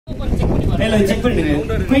இல்ல செக் பண்ணுங்க.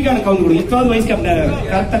 குயிக்கான கவுண்ட் கொடுங்க. இப்போது வைஸ் கேப்டன்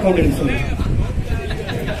கரெக்டா கவுண்ட் எடுக்க சொல்லுங்க.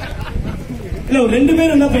 இல்ல ஒரு 2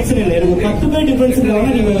 பேர் இருந்தா பிரச்சனை இல்லை. எனக்கு 10 பேர் டிஃபரன்ஸ்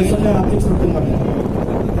இருந்தாங்கன்னா நீங்க சொல்ல அப்படின்னு சொல்லிட்டு மாட்டேன்.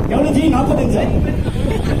 எவ்வளவு ஜி? 45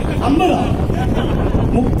 50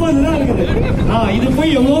 30 தான் இருக்குது. இது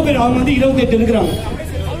போய் எவ்வளவு பேர் அவங்க வந்து 28 இருக்கிறாங்க.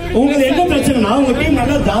 உங்களுக்கு என்ன பிரச்சனைனா உங்க டீம்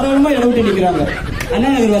நல்லா தாராளமா 28 நிக்கிறாங்க. அண்ணா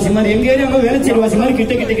நகர் வாசி மாதிரி எங்க ஏரியா வேளச்சேரி வாசி மாதிரி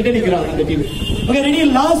கிட்ட நிக்கிறாங்க அந்த team. Okay ready.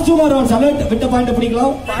 Last 2 more rounds. Alert விட்ட பாயிண்ட்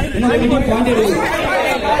பிடிக்கலாம். இன்னொரு டீம் பாயிண்ட் எடுங்க.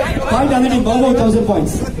 பாயிண்ட் அந்த team பாபோ 1000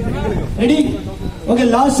 points. Ready? Okay,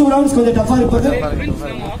 last 2 rounds கொஞ்சம் டஃபா இருப்பது.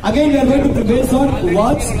 Again we are going to based on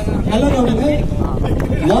watch. நல்லா கவனிங்க.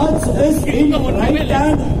 Watch is in right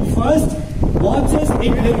hand first. Watch is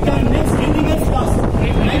in left hand next. Ending is last.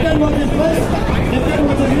 Right hand watch is first. Left hand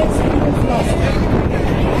watch is next. Ending is last.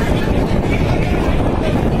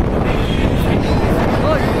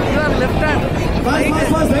 Oh, you are left hand.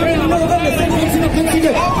 Fast. Right hand over left hand next.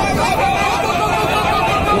 Consider. Okay.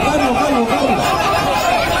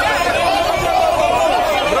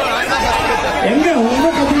 எங்க உங்க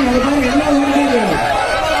company நடக்குது என்ன ஓடுது?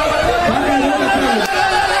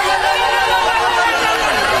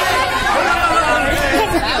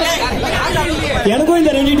 எனக்கும்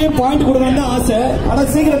இந்த 2 team point கொடுக்கணும்னு ஆசை. ஆனா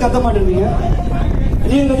சீக்கிரம் கத்த மாட்டேங்க.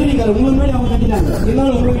 நீங்க கத்து நீங்க உங்களுக்கு முன்னாடி அவங்க கட்டிட்டாங்க.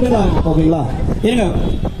 இருந்தாலும் உங்களுக்கு தான் ஓகேங்களா? ஏங்க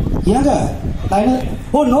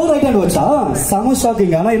ஓ நோ ரைட் ஹேண்ட் வாட்சா? சம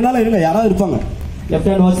ஷாக்கிங். ஆனா இருந்தாலும் இருங்க யாராவது இருப்பாங்க. லெஃப்ட்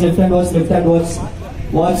ஹேண்ட் வாட்ச்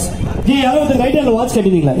ஜி யாராவது ரைட் ஹேண்ட் வாட்ச்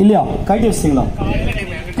கட்டிட்டீங்களா? இல்லையா? கட்டி வச்சிட்டீங்களா?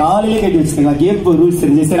 காலையிலே கட்டி வச்சிட்டீங்களா? கேம் ரூல்ஸ்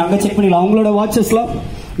தெரிஞ்சு சரி அங்க செக் பண்ணிக்கலாம். அவங்களோட வாட்சஸ்லாம்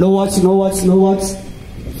no watch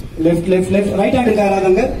left right hand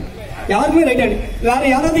இருக்காங்க. யாருமே ரைட் ஹேண்ட் வேற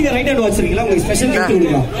யாராவது நீங்க ரைட் ஹேண்ட் வாட்ச் இருக்கீங்களா? உங்களுக்கு ஸ்பெஷல் கிஃப்ட்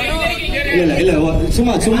கொடுக்கலாம். இல்ல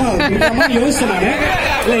சும்மா யோசிச்சேன் நானு.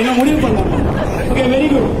 இல்ல என்ன முடிவு பண்ணலாம். Okay very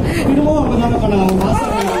good. திரும்பவும் அவங்க தானே பண்ணலாம்.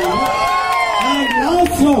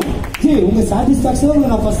 லாஸ்ட் ரவுண்ட் ஜி உங்க சாட்டிஸ்பாக்சன்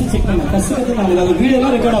நான் ஃபர்ஸ்ட் செக் பண்ணேன். ஃபர்ஸ்ட் வந்து நான் அந்த வீடியோ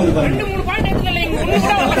எல்லாம் ரெக்கார்ட் ஆகுது பாருங்க.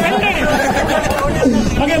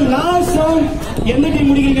 ஓகே லாஸ்ட் ரவுண்ட் எந்த டீம்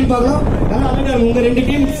முடிக்கிறீங்கன்னு பார்க்கலாம். நல்லா அழகா உங்க 2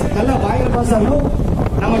 டீம் நல்லா பயங்கர பாஸ் ஆகணும்.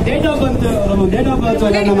 நம்ம டேட் ஆஃப் பர்த்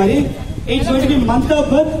விளையாடுற மாதிரி it's going to be month of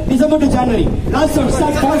birth December to January. Last round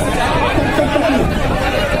start fast.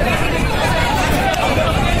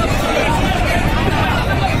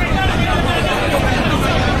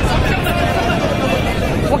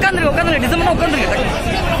 உட்காந்துருங்க December உட்காந்துருங்க.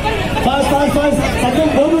 Pass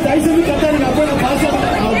சத்தம் போடு டைசன் கட்டாருங்க. அப்போ நான் பாஸ்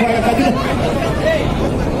கட்டு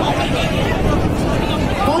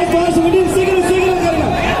பாஸ் விட்டு சீக்கிரம் கருங்க.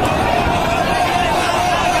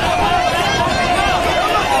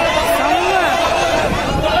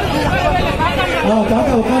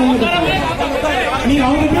 காக்கா உட்காருங்க. நீங்க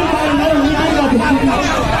அவங்க பேர் பாருங்க.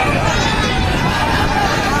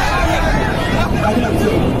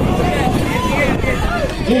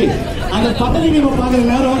 அந்த பக்கத்து டீம் பாக்குற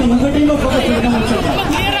நேரம் நீங்க உங்க டீம் போக்கஸ் பண்ணுங்க.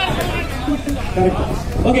 கரெக்ட்.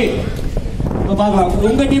 ஓகே பாக்கலாம்.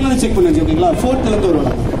 உங்க டீம் வந்து செக் பண்ணுங்க. ஓகேங்களா? 4th ல இருந்து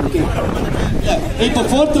வருவாங்க. ஓகே இப்போ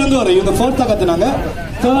 4th ல இருந்து வரோம். இவங்க 4th கத்துனாங்க.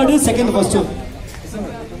 3rd 2nd 1st.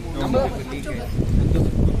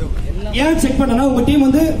 ஏன் செக் பண்ணனா உங்க டீம்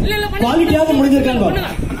வந்து குவாலிட்டியாக முடிஞ்சிருக்கான்னு பாருங்க.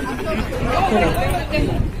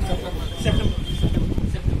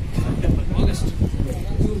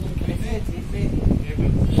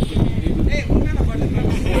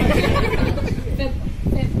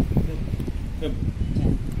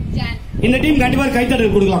 இந்த டீம் கண்டிப்பா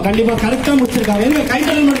கைத்தட்டல் கொடுக்கலாம். கண்டிப்பா கரெக்டா முடிச்சிருக்காங்க. எங்க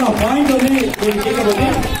கைத்தட்டல் மட்டும் பாயிண்ட் வந்து கேட்கப்போது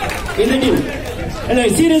இந்த டீம் இல்ல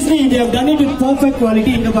seriously they have done it with perfect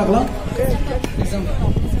quality. இங்க பார்க்கலாம்.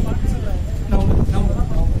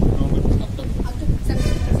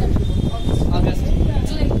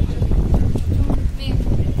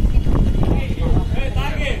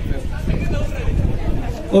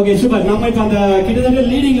 Okay super. நம்ம இப்ப அந்த கிட்டத்தட்ட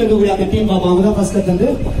லீடிங்ல இருக்கக்கூடிய அந்த டீம் பாப்போம். அவங்க தான் ஃபர்ஸ்ட் கத்தந்து.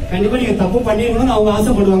 கண்டிப்பா நீங்க தப்பு பண்ணிருக்கணும்னு அவங்க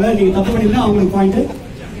ஆசைப்படுவாங்க. நீங்க தப்பு பண்ணிருந்தா அவங்களுக்கு பாயிண்ட்.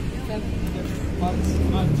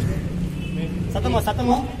 சத்தமா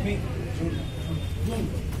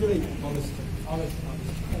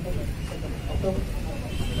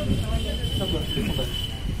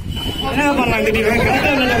என்ன பண்றாங்க டீம்?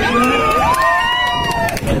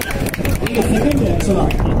 நீங்க செகண்ட் ஆக்சுவலா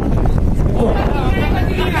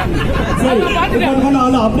சரி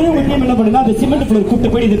அப்படியே ஒரு டீம் என்ன பண்ணுங்க, அந்த சிமெண்ட் ஃப்ளோர்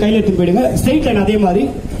கூப்பிட்டு போய் இது கையில எடுத்து போயிடுங்க. ஸ்ட்ரைட் லைன் அதே மாதிரி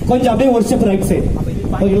கொஞ்சம் அப்படியே ஒரு ஸ்டெப் ரைட் சைடு.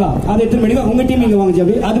 ஓகேங்களா? அதை எடுத்து போயிடுங்க. உங்க டீம் இங்க வாங்க.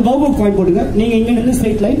 அப்படி அது பவுபவுக் பாயிண்ட் போடுங்க. நீங்க இங்க நின்று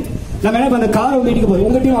ஸ்ட்ரைட் லைன். நம்ம என்ன அந்த காரை வீட்டுக்கு போறோம்.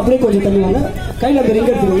 உங்க டீம் அப்படியே கொஞ்சம் தள்ளி வாங்க. கையில அந்த ரிங்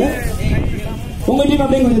எடுத்துக்கோங்க. உங்க டீம்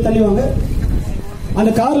அப்படியே கொஞ்சம் தள்ளி வாங்க.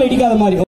 அந்த கார்ல இடிக்காத மாதிரி.